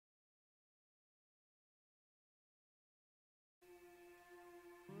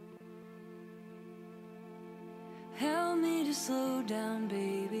to slow down,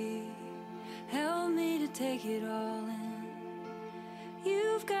 baby. Help me to take it all in.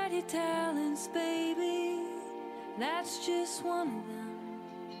 You've got your talents, baby. That's just one of them.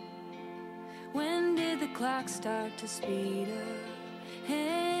 When did the clock start to speed up?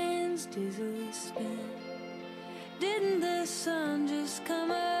 Hands dizzily spin. Didn't the sun just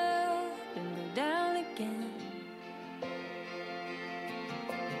come up and go down again?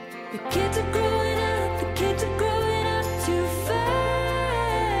 The kids are growing up, the kids are growing up too fast.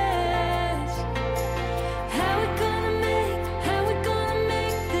 How we gonna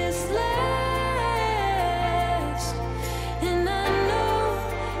make this last? And I know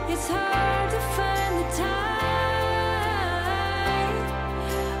it's hard to find the time,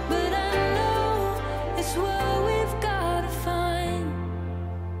 but I know it's what we've gotta find.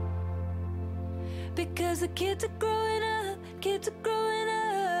 Because the kids are growing up, kids are growing up.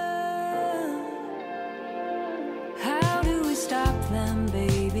 How do we stop them,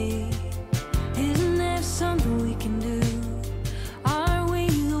 baby? Isn't there something we can do? Are we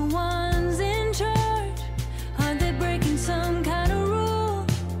the ones in charge? Are they breaking some kind of rule?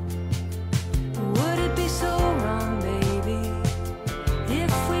 Would it be so wrong, baby,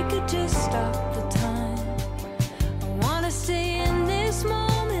 if we could just stop the time? I wanna stay in this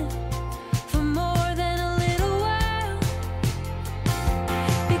moment for more than a little while.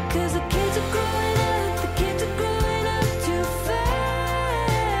 Because the kids are growing up, the kids are growing up too fast.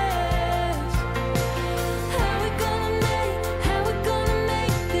 How we gonna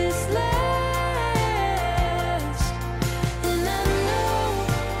make this last? And I know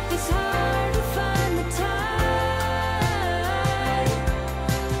it's hard to find the time,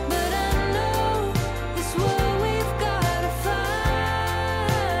 but I know it's what we've gotta find.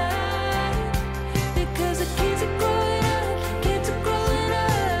 Because the kids are growing up, kids are growing up.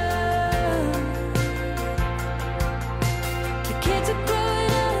 The kids are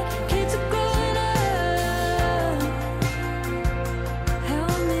growing up, kids are growing up.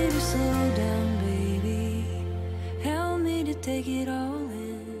 Help me to slow down, baby. Help me to take it all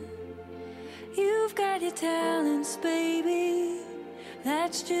in. You've got your talents, baby.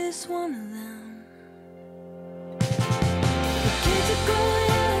 That's just one of them.